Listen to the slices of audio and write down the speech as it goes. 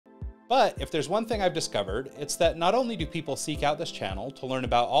But if there's one thing I've discovered, it's that not only do people seek out this channel to learn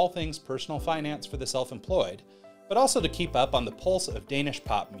about all things personal finance for the self-employed, but also to keep up on the pulse of Danish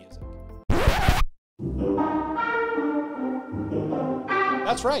pop music.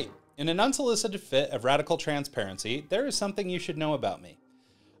 That's right. In an unsolicited fit of radical transparency, there is something you should know about me.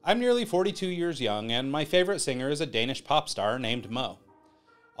 I'm nearly 42 years young, and my favorite singer is a Danish pop star named Mo.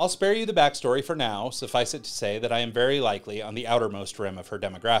 I'll spare you the backstory for now, suffice it to say that I am very likely on the outermost rim of her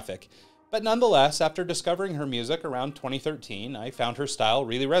demographic, but nonetheless, after discovering her music around 2013, I found her style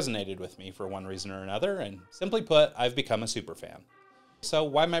really resonated with me for one reason or another, and simply put, I've become a superfan. So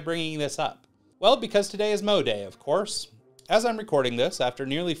why am I bringing this up? Well, because today is Mo Day, of course. As I'm recording this, after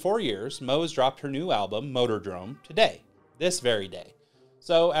nearly 4 years, Mo has dropped her new album, Motordrome, today, this very day.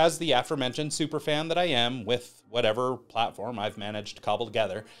 So as the aforementioned superfan that I am, with whatever platform I've managed to cobble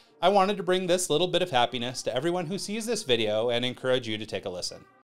together, I wanted to bring this little bit of happiness to everyone who sees this video and encourage you to take a listen.